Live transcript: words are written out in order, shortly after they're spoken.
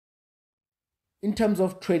in terms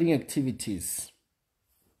of trading activities,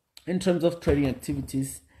 when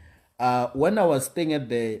I was staying at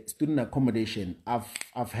the student accommodation,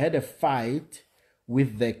 I've had a fight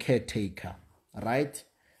with the caretaker, right?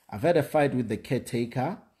 I've had a fight with the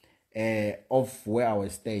caretaker of where I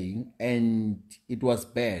was staying, and it was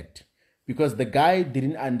bad because the guy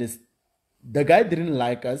didn't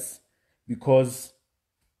like us because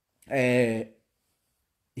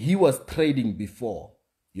he was trading before,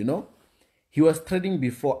 he was trading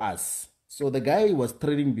before us. So the guy was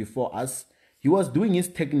trading before us. He was doing his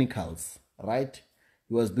technicals, right?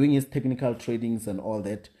 He was doing his technical tradings and all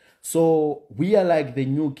that. So we are like the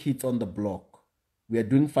new kids on the block. We are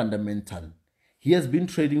doing fundamental. He has been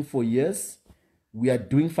trading for years. We are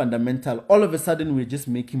doing fundamental. All of a sudden, we're just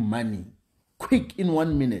making money quick in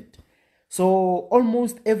 1 minute. So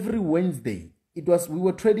almost every Wednesday, we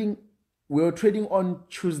were trading on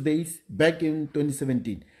Tuesdays back in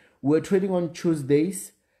 2017. We were trading on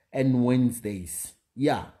Tuesdays and Wednesdays.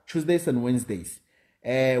 Yeah, Tuesdays and Wednesdays.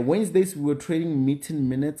 Wednesdays, we were trading meeting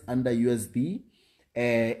minutes under USD,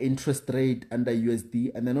 interest rate under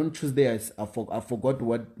USD. And then on Tuesday, I forgot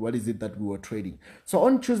what is it that we were trading. So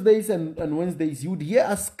on Tuesdays and Wednesdays, you would hear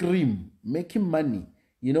us scream, making money.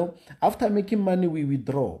 After making money, we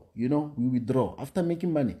withdraw. We withdraw after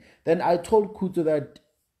making money. Then I told Kuto that,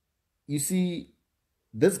 you see,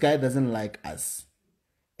 this guy doesn't like us,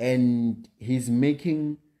 and he's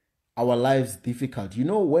making our lives difficult.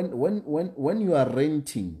 When you are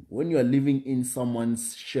renting, when you are living in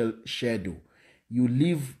someone's shadow, you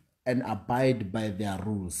live and abide by their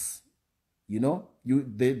rules.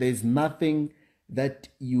 There's nothing that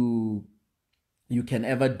you can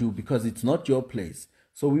ever do because it's not your place.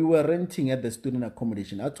 So we were renting at the student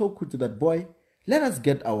accommodation. I told Kutu that, boy, let us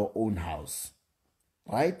get our own house,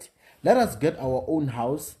 right? Let us get our own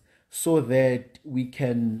house so that we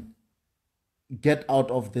can get out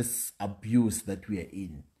of this abuse that we are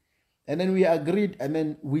in. And then we agreed, and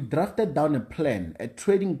then we drafted down a plan, a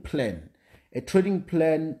trading plan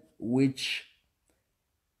which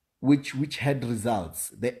had results.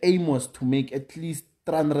 The aim was to make at least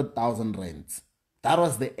 300,000 rands. That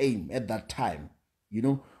was the aim at that time.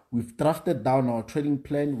 We've drafted down our trading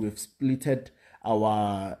plan. We've splitted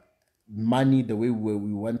our money the way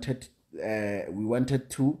we wanted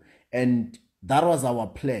to, and that was our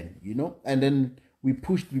plan, And then we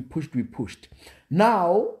pushed.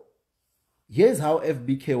 Now, here's how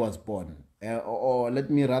FBK was born, or let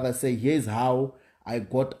me rather say, here's how I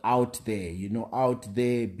got out there,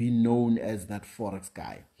 being known as that Forex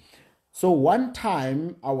guy. So one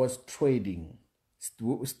time I was trading,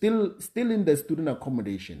 still in the student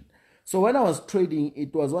accommodation. So when I was trading,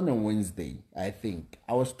 it was on a Wednesday, I think.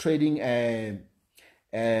 I was trading a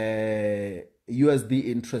USD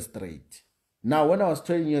interest rate. Now, when I was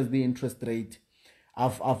trading USD interest rate,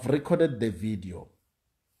 I've recorded the video.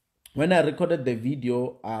 When I recorded the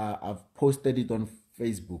video, I've posted it on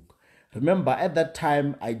Facebook. Remember, at that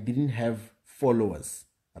time, I didn't have followers,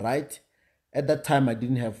 right? At that time, I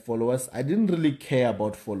didn't have followers. I didn't really care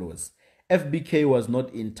about followers. FBK was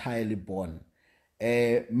not entirely born.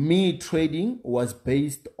 Me trading was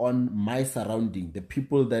based on my surrounding, the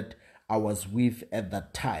people that I was with at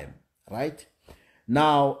that time, right?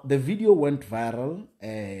 Now, the video went viral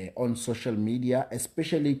on social media,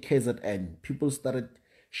 especially KZN. People started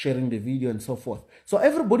sharing the video and so forth. So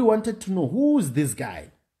everybody wanted to know, who is this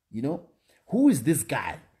guy? Who is this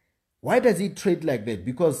guy? Why does he trade like that?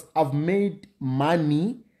 Because I've made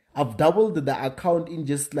money. I've doubled the account in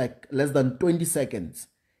just like less than 20 seconds.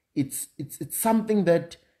 It's something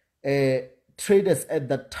that traders at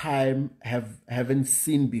that time haven't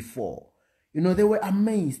seen before. They were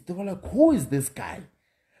amazed. They were like, who is this guy?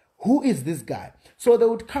 Who is this guy? So they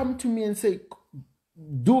would come to me and say,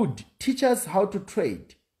 dude, teach us how to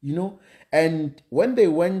trade, And when they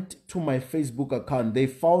went to my Facebook account, they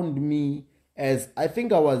found me as, I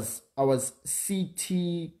think I was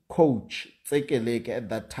CT coach Tsekeleke at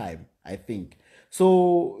that time, I think.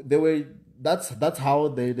 So that's how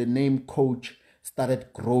the name coach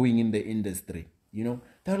started growing in the industry.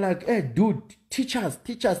 They're like, hey, dude, teach us.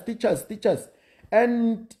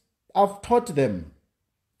 And I've taught them,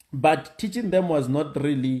 but teaching them was not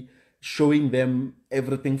really showing them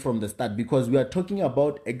everything from the start, because we are talking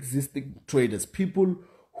about existing traders, people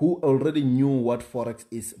who already knew what Forex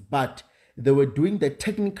is, but they were doing the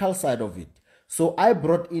technical side of it. So I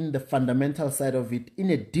brought in the fundamental side of it in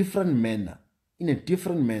a different manner.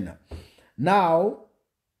 Now,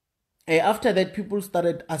 after that, people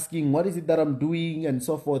started asking, what is it that I'm doing and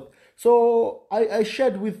so forth. So I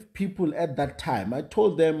shared with people at that time. I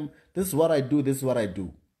told them, this is what I do, this is what I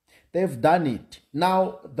do. They've done it.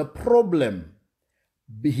 Now, the problem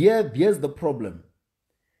Here's the problem.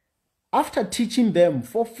 After teaching them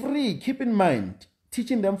for free, keep in mind,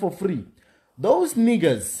 teaching them for free, those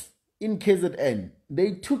niggas in KZN,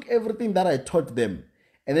 they took everything that I taught them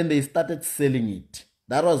and then they started selling it.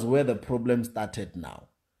 That was where the problem started now.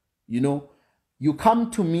 You know, you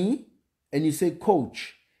come to me and you say,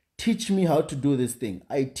 coach, teach me how to do this thing.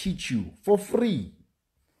 I teach you for free.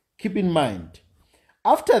 Keep in mind.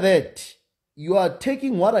 After that, you are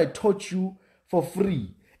taking what I taught you for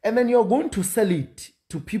free and then you're going to sell it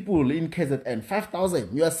to people in KZN,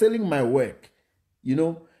 5,000. You are selling my work. You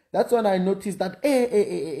know, that's when I noticed that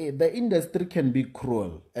the industry can be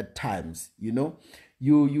cruel at times. You know,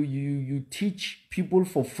 you teach people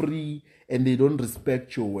for free and they don't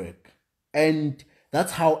respect your work. And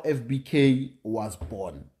that's how FBK was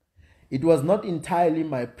born. It was not entirely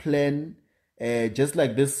my plan, just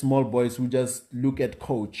like these small boys who just look at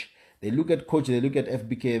coach. They look at coach, they look at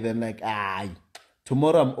FBK, then like,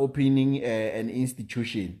 tomorrow I'm opening an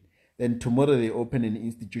institution. Then tomorrow they open an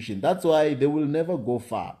institution. That's why they will never go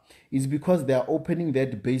far. It's because they are opening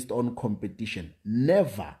that based on competition.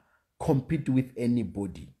 Never compete with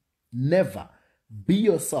anybody. Never. Be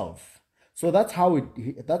yourself. So that's how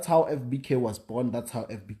FBK was born. That's how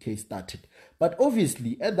FBK started. But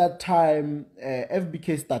obviously at that time,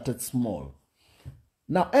 FBK started small.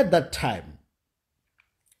 Now at that time,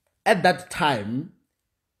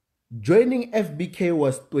 joining FBK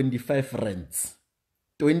was 25 rands.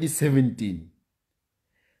 2017.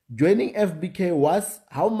 Joining FBK was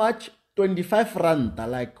how much? 25 rand,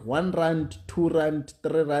 like 1 rand, 2 rand,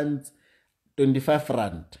 3 rand, 25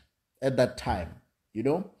 rand at that time, you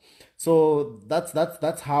know. So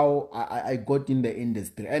that's how I got in the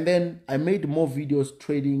industry. And then I made more videos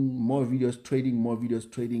trading,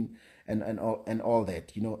 and all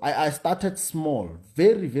that, you know. I started small,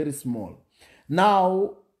 very, very small.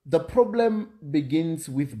 Now the problem begins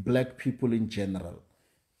with black people in general.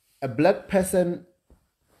 A black person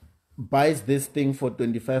buys this thing for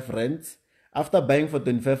 25 rands. After buying for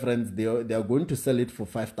 25 rands, they are going to sell it for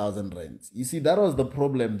 5,000 rands. You see, that was the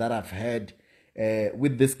problem that I've had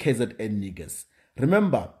with this KZN niggas.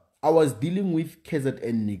 Remember, I was dealing with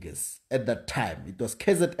KZN niggas at that time. It was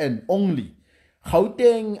KZN only.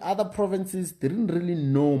 Gauteng, other provinces didn't really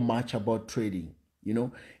know much about trading. You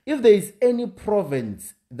know, if there is any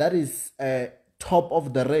province that is top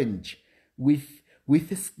of the range with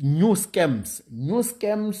new scams,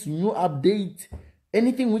 new updates,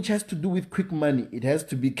 anything which has to do with quick money, it has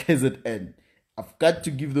to be KZN. I've got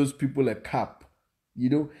to give those people a cap. You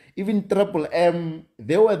know, even Triple M,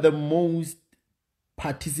 they were the most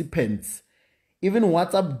participants. Even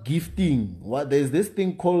WhatsApp gifting, there's this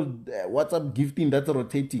thing called WhatsApp gifting that's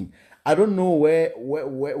rotating. I don't know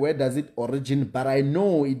where does it origin, but I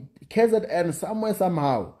know it KZN somewhere,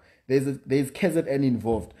 somehow. There's KZN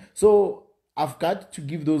involved. So I've got to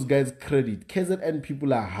give those guys credit. KZN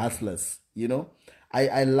people are hustlers, you know.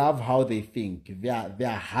 I love how they think. They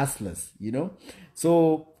are hustlers, you know.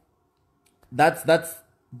 So that's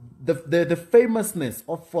the famousness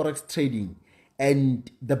of Forex trading and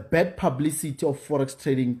the bad publicity of Forex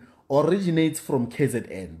trading originates from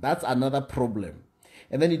KZN. That's another problem.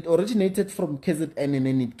 And then it originated from KZN and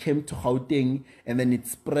then it came to Gauteng and then it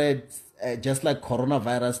spread just like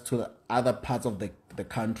coronavirus to other parts of the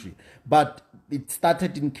country. But it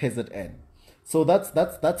started in KZN. So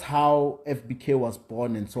that's how FBK was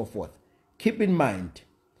born and so forth. Keep in mind,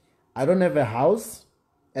 I don't have a house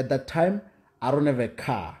at that time. I don't have a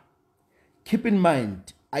car. Keep in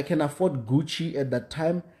mind, I can afford Gucci at that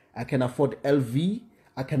time. I can afford LV.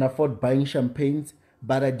 I can afford buying champagnes,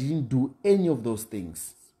 but I didn't do any of those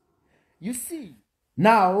things. You see,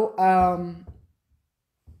 now,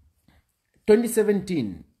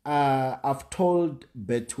 2017, I've told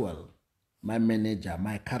Betwell, my manager,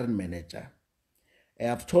 my current manager,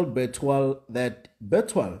 I've told Betwell that,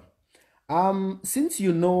 Betwell, since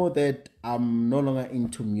you know that I'm no longer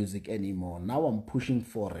into music anymore, now I'm pushing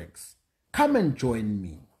Forex, come and join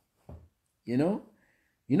me. You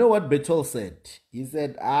know what Betwell said? He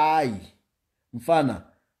said, aye, Mfana,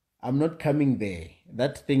 I'm not coming there.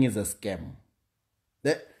 That thing is a scam.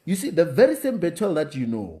 You see, the very same Betwell that you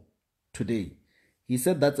know today, he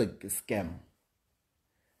said that's a scam.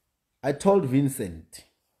 I told Vincent,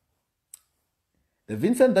 the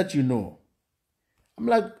Vincent that you know, I'm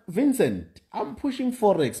like, Vincent, I'm pushing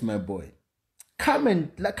Forex, my boy.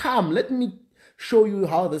 Come, let me show you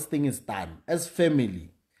how this thing is done as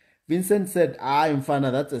family. Vincent said,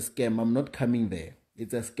 Mfana, that's a scam. I'm not coming there.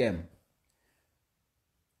 It's a scam.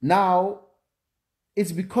 Now,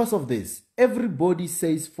 it's because of this. Everybody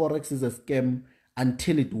says Forex is a scam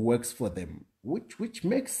until it works for them, which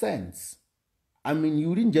makes sense. I mean,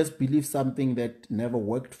 you didn't just believe something that never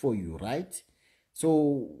worked for you, right?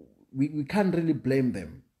 So we can't really blame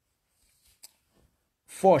them.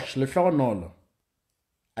 Fosh, Lehlohonolo,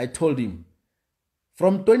 I told him.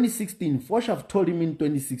 From 2016, Fosh, I've told him in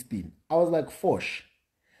 2016. I was like, Fosh,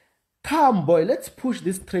 come boy, let's push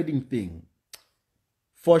this trading thing.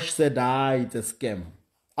 Fosh said, it's a scam.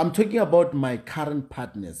 I'm talking about my current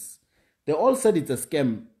partners. They all said it's a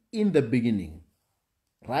scam in the beginning,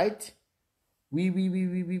 right?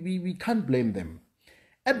 We can't blame them.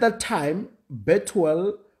 At that time,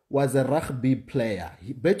 Betwell was a rugby player.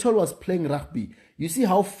 Betwell was playing rugby. You see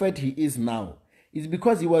how fat he is now. It's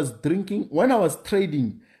because he was drinking. When I was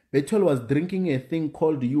trading, Betwell was drinking a thing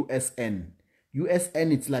called USN.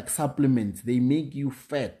 USN, it's like supplements. They make you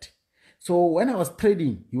fat. So when I was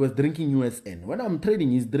trading, he was drinking USN. When I'm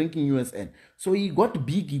trading, he's drinking USN. So he got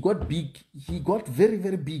big, he got very,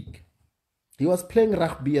 very big. He was playing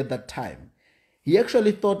rugby at that time. He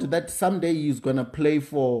actually thought that someday he's going to play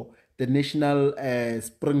for the national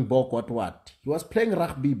Springbok what. He was playing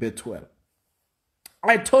rugby Betwell.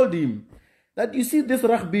 I told him that, you see this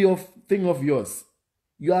rugby thing of yours,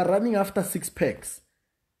 you are running after 6 packs.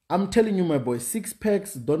 I'm telling you, my boy, 6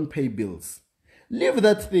 packs don't pay bills. Leave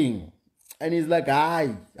that thing. And he's like,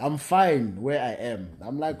 I'm fine where I am.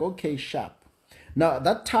 I'm like, okay, sharp. Now, at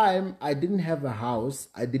that time, I didn't have a house.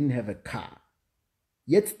 I didn't have a car.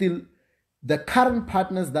 Yet still, the current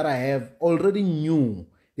partners that I have already knew.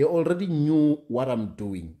 They already knew what I'm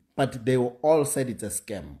doing. But they all said it's a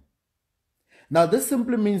scam. Now, this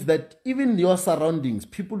simply means that even your surroundings,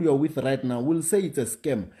 people you're with right now, will say it's a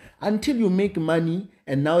scam until you make money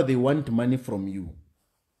and now they want money from you.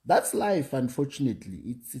 That's life,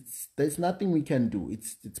 unfortunately. There's nothing we can do.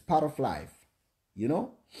 It's part of life, you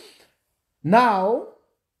know. Now,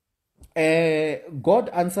 God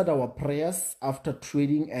answered our prayers after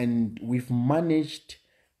trading, and we've managed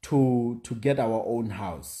to get our own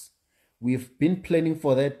house. We've been planning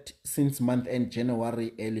for that since month end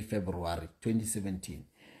January, early February 2017,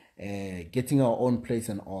 getting our own place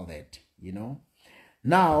and all that, you know.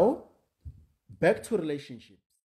 Now, back to relationship.